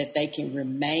that they can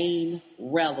remain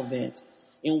relevant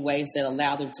in ways that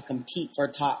allow them to compete for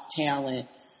top talent,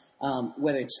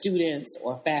 whether it's students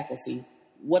or faculty?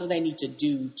 What do they need to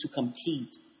do to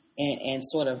compete and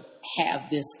sort of have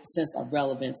this sense of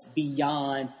relevance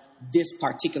beyond this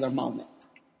particular moment?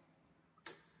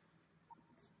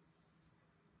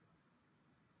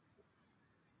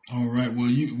 All right. Well,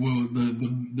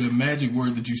 the magic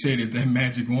word that you said is that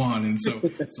magic wand, and so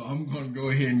I'm going to go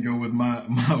ahead and go with my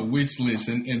wish list.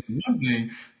 And one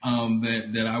thing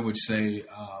that I would say,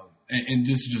 and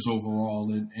just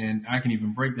overall, and I can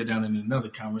even break that down in another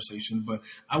conversation, but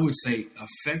I would say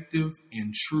effective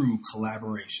and true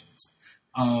collaborations.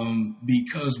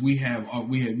 Because we have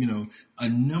a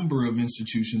number of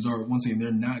institutions are, once again,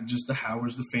 they're not just the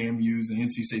Howards, the FAMUs, the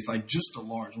NC States, like just the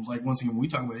large ones. Like, once again, when we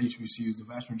talk about HBCUs, the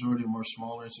vast majority of them are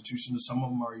smaller institutions. Some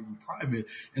of them are even private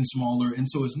and smaller. And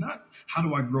so it's not how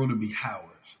do I grow to be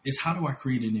Howard? It's how do I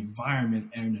create an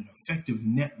environment and an effective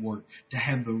network to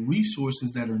have the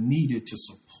resources that are needed to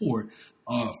support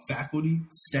faculty,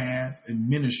 staff,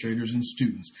 administrators, and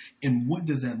students. And what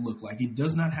does that look like? It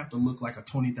does not have to look like a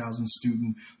 20,000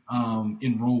 student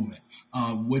enrollment.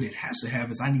 What it has to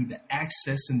have is I need the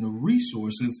access and the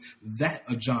resources that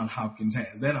a Johns Hopkins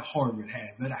has, that a Harvard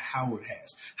has, that a Howard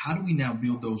has. How do we now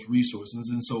build those resources?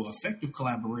 And so effective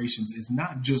collaborations is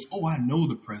not just, oh, I know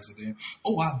the president.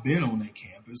 Oh, I've been on that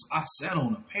campus. I sat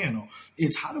on a panel.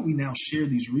 It's how do we now share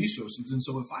these resources? And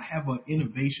so if I have an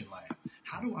innovation lab,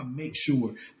 how do I make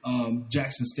sure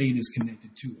Jackson State is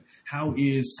connected to it? How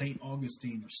is St.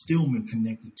 Augustine or Stillman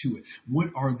connected to it?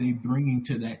 What are they bringing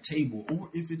to that table? Or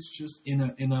if it's just in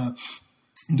a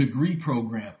degree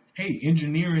program, hey,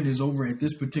 engineering is over at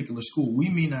this particular school. We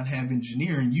may not have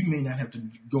engineering. You may not have to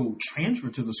go transfer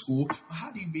to the school. But how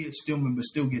do you be at Stillman but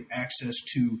still get access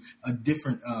to a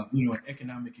different,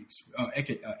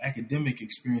 academic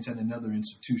experience at another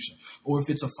institution? Or if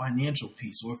it's a financial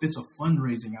piece, or if it's a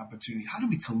fundraising opportunity, how do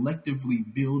we collectively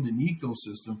build an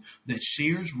ecosystem that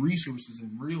shares resources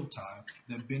in real time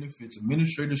that benefits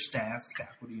administrators, staff,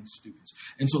 faculty, and students?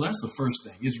 And so that's the first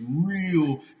thing. It's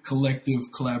real collective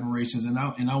collaborations, and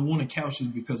I want to couch this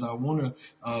because I want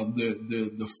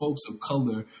the folks of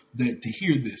color to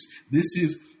hear this. This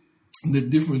is the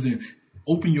difference in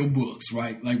open your books,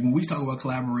 right? Like when we talk about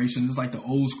collaboration, it's like the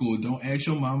old school. Don't ask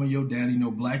your mama, your daddy,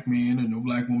 no black man or no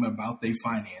black woman about their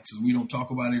finances. We don't talk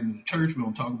about it in the church. We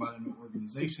don't talk about it in the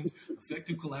organizations.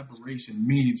 Effective collaboration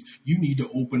means you need to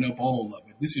open up all of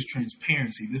it. This is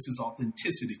transparency. This is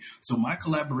authenticity. So my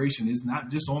collaboration is not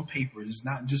just on paper. It's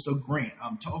not just a grant.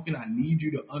 I'm talking, I need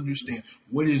you to understand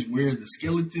where the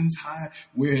skeletons hide,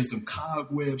 where is the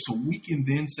cobwebs, so we can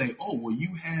then say, oh, well,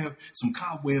 you have some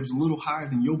cobwebs a little higher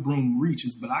than your broom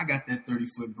reaches, but I got that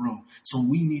 30-foot broom. So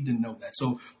we need to know that.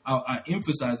 So I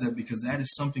emphasize that because that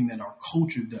is something that our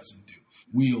culture doesn't do.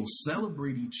 We'll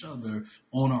celebrate each other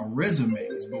on our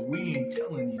resumes, but we ain't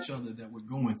telling each other that we're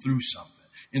going through something.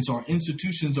 And so our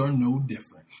institutions are no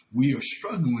different. We are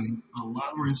struggling. A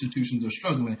lot of our institutions are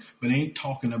struggling, but ain't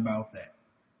talking about that.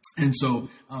 And so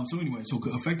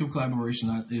effective collaboration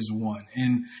is one.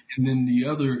 And then the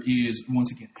other is,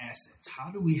 once again, assets. How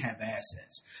do we have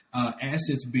assets?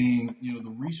 Assets being, the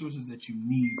resources that you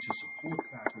need to support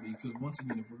faculty. Because once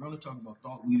again, if we're going to talk about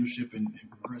thought leadership and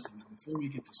progressing, before we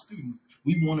get to students,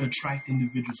 we want to attract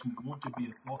individuals who want to be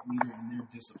a thought leader in their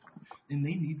discipline. And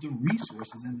they need the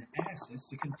resources and the assets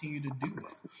to continue to do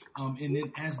that. And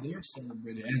then as they're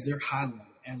celebrated, as they're highlighted,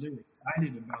 as they're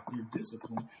excited about their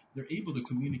discipline, they're able to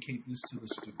communicate this to the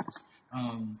students.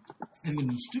 And then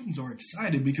the students are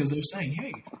excited because they're saying,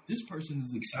 hey, this person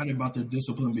is excited about their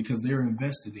discipline because they're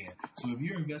invested in. So if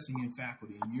you're investing in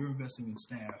faculty and you're investing in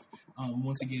staff,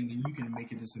 once again, then you can make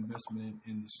this investment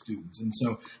in the students. And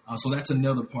so that's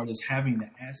another part, is having the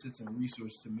assets and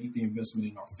resources to make the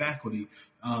investment in our faculty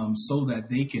so that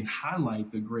they can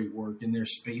highlight the great work in their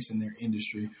space and their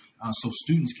industry, so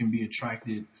students can be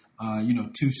attracted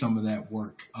to some of that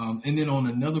work. And then on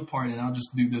another part, and I'll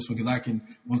just do this one because I can,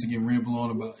 once again, ramble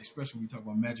on about, especially when we talk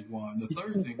about Magic Wand. The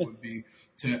third thing would be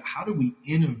how do we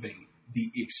innovate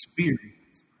the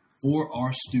experience for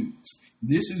our students?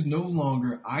 This is no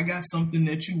longer, I got something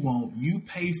that you want, you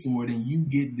pay for it, and you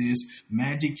get this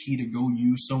magic key to go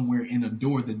use somewhere in a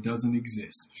door that doesn't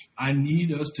exist. I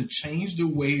need us to change the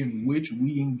way in which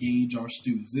we engage our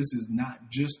students. This is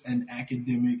not just an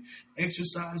academic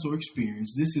exercise or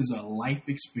experience. This is a life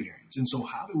experience. And so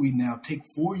how do we now take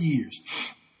 4 years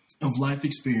of life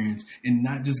experience and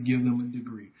not just give them a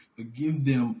degree, but give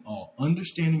them an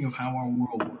understanding of how our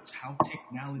world works, how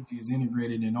technology is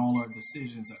integrated in all our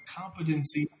decisions, a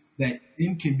competency that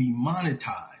then can be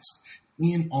monetized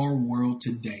in our world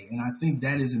today. And I think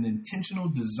that is an intentional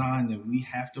design that we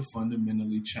have to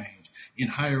fundamentally change in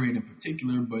higher ed in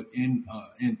particular, but in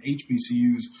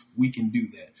HBCUs, we can do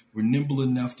that. We're nimble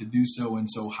enough to do so. And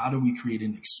so how do we create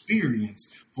an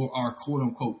experience for our quote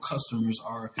unquote customers,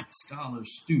 our scholars,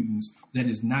 students, that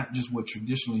is not just what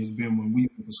traditionally has been when we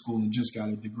went to school and just got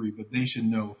a degree, but they should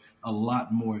know a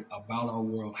lot more about our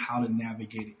world, how to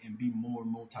navigate it, and be more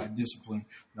multidisciplined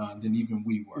than even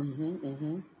we were. Mm-hmm,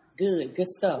 mm-hmm. Good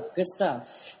stuff.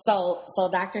 So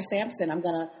Dr. Sampson, I'm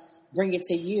going to bring it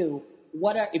to you.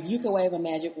 If you could wave a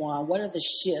magic wand, what are the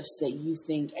shifts that you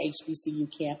think HBCU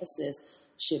campuses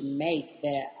should make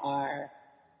that are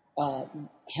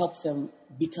help them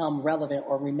become relevant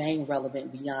or remain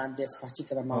relevant beyond this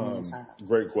particular moment in time?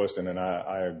 Great question, and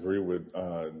I agree with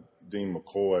Dean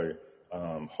McCoy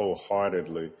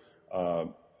wholeheartedly.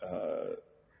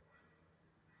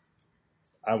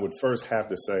 I would first have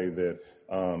to say that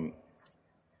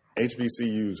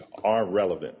HBCUs are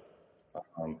relevant.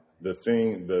 The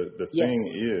thing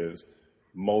is,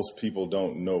 most people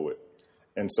don't know it.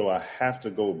 And so I have to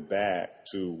go back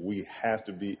to, we have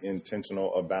to be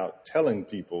intentional about telling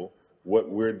people what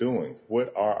we're doing.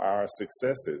 What are our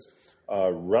successes?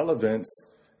 Relevance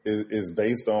is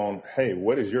based on, hey,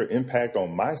 what is your impact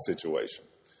on my situation?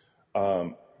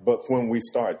 But when we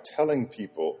start telling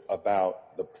people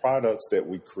about the products that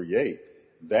we create,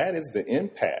 that is the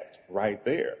impact right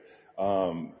there.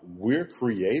 We're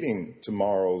creating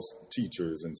tomorrow's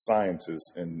teachers and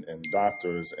scientists and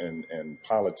doctors and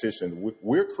politicians.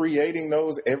 We're creating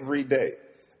those every day.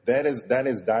 That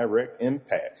is direct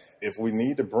impact. If we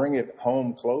need to bring it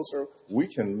home closer, we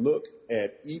can look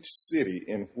at each city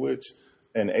in which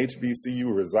an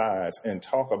HBCU resides and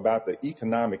talk about the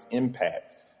economic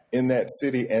impact in that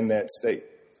city and that state.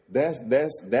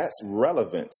 That's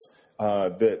relevance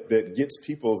that gets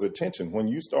people's attention. When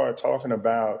you start talking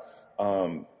about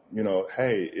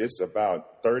hey, it's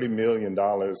about $30 million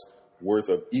worth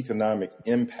of economic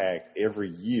impact every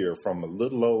year from a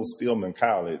little old Stillman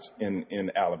college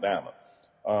in Alabama.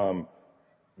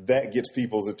 That gets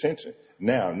people's attention.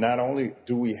 Now, not only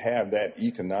do we have that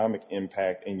economic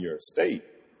impact in your state,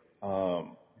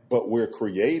 but we're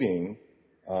creating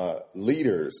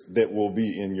leaders that will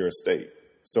be in your state.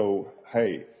 So,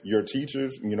 hey, your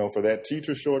teachers, for that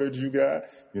teacher shortage you got,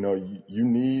 you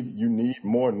need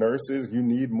more nurses, you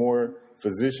need more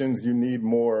physicians, you need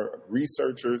more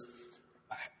researchers.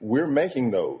 We're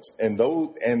making those, and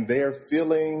they're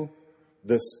filling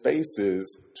the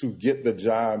spaces to get the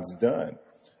jobs done.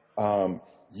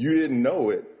 You didn't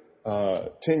know it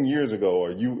 10 years ago,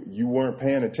 or you weren't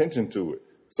paying attention to it.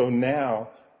 So now,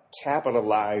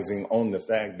 capitalizing on the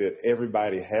fact that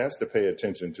everybody has to pay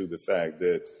attention to the fact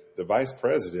that the vice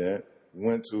president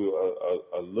went to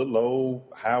a little old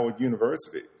Howard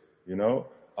University.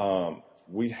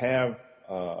 We have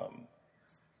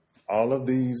all of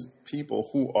these people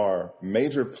who are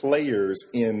major players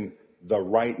in the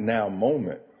right now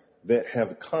moment that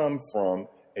have come from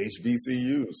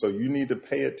HBCU. So you need to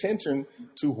pay attention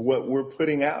to what we're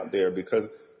putting out there because,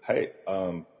 hey,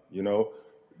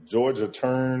 Georgia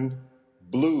turned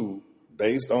blue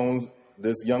based on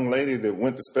this young lady that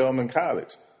went to Spelman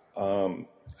College.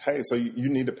 Hey, so you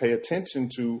need to pay attention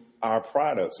to our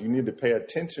products. You need to pay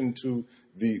attention to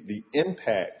the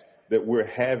impact that we're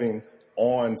having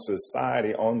on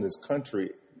society, on this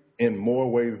country, in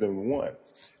more ways than one.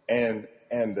 And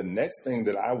the next thing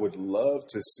that I would love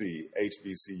to see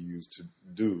HBCUs to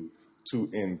do to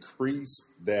increase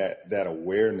that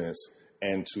awareness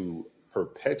and to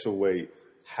perpetuate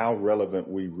how relevant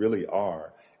we really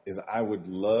are is I would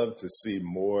love to see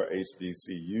more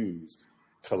HBCUs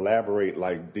collaborate,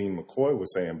 like Dean McCoy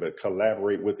was saying, but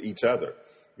collaborate with each other.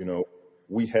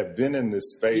 We have been in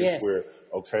this space where,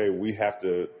 okay, we have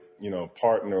to,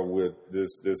 partner with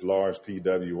this large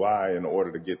PWI in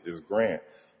order to get this grant.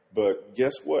 But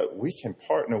guess what? We can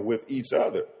partner with each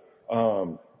other.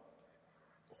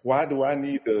 Why do I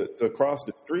need to cross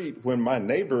the street when my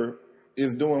neighbor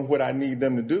is doing what I need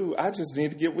them to do? I just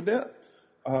need to get with them.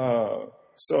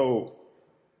 So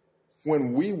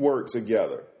when we work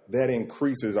together, that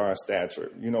increases our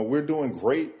stature. We're doing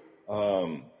great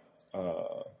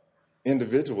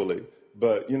individually,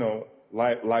 but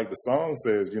like the song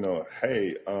says,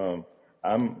 hey,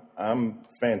 I'm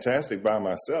fantastic by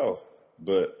myself,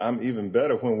 but I'm even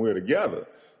better when we're together.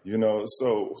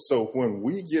 So when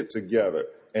we get together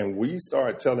and we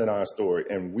start telling our story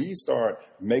and we start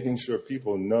making sure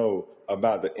people know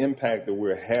about the impact that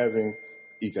we're having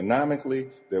economically,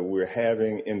 that we're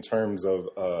having in terms of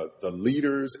the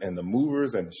leaders and the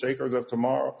movers and the shakers of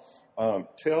tomorrow,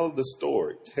 tell the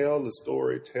story,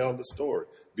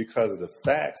 because the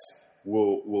facts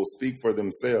will speak for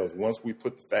themselves once we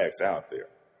put the facts out there.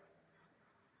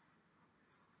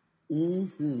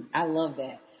 Mm-hmm. I love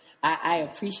that. I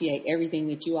appreciate everything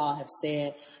that you all have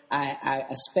said. I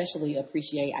especially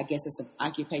appreciate, I guess it's an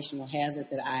occupational hazard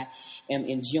that I am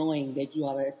enjoying that you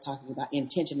all are talking about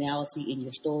intentionality in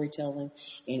your storytelling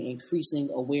and increasing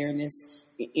awareness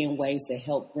in ways that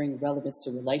help bring relevance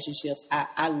to relationships.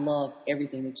 I love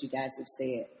everything that you guys have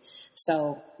said.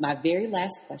 So my very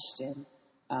last question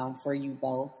for you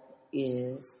both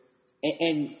is,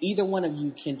 and either one of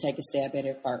you can take a stab at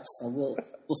it first. So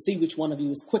we'll see which one of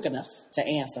you is quick enough to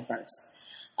answer first.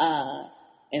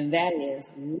 And that is,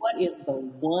 what is the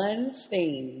one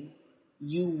thing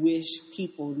you wish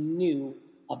people knew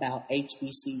about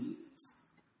HBCUs?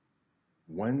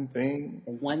 One thing?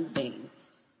 The one thing.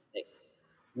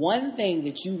 One thing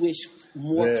that you wish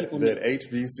more people knew. That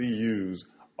HBCUs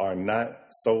are not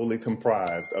solely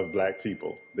comprised of Black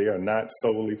people. They are not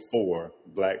solely for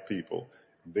Black people.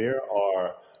 There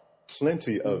are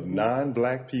plenty of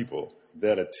non-Black people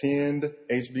that attend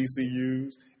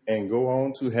HBCUs and go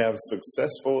on to have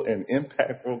successful and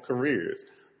impactful careers.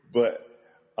 But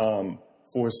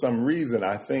for some reason,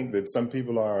 I think that some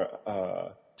people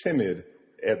are timid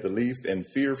at the least and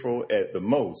fearful at the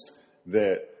most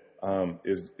that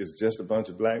is just a bunch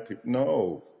of Black people.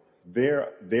 No,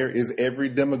 there is every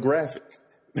demographic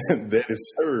that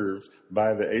is served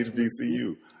by the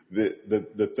HBCU.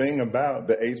 The thing about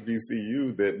the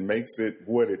HBCU that makes it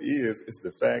what it is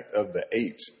the fact of the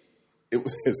H. It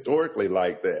was historically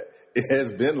like that. It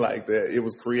has been like that. It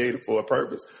was created for a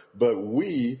purpose. But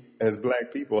we, as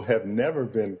Black people, have never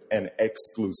been an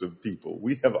exclusive people.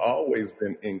 We have always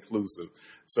been inclusive.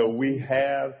 So we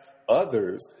have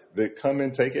others that come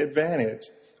and take advantage.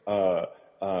 There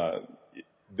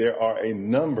are a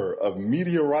number of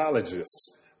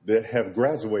meteorologists that have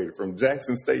graduated from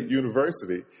Jackson State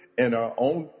University and are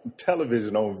on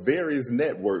television on various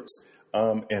networks,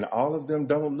 and all of them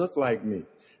don't look like me.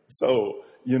 So,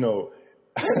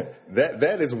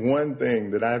 that is one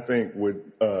thing that I think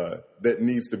that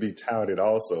needs to be touted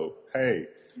also. Hey,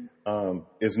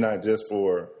 it's not just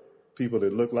for people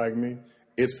that look like me,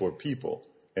 it's for people.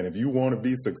 And if you want to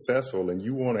be successful and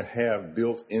you want to have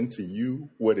built into you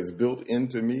what is built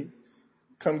into me,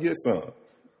 come get some.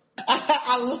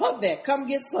 I love that. Come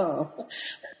get some.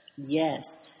 Yes.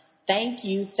 Thank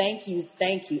you.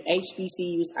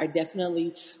 HBCUs are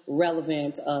definitely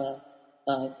relevant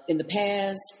in the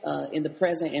past, in the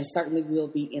present, and certainly will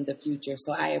be in the future.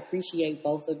 So I appreciate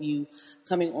both of you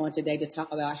coming on today to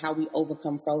talk about how we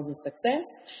overcome frozen success.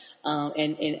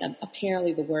 And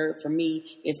apparently the word for me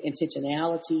is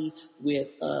intentionality with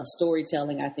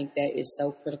storytelling. I think that is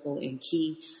so critical and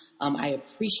key. I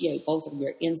appreciate both of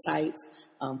your insights.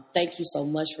 Thank you so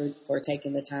much for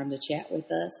taking the time to chat with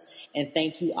us. And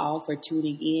thank you all for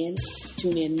tuning in.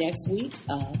 Tune in next week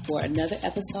for another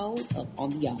episode of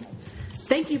On the Yard.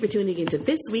 Thank you for tuning into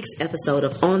this week's episode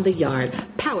of On the Yard,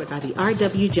 powered by the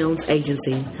R.W. Jones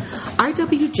Agency.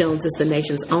 R.W. Jones is the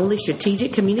nation's only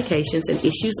strategic communications and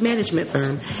issues management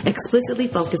firm explicitly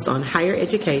focused on higher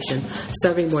education,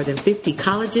 serving more than 50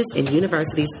 colleges and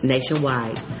universities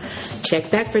nationwide. Check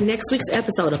back for next week's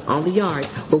episode of On the Yard,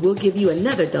 where we'll give you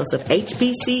another dose of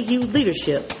HBCU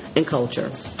leadership and culture.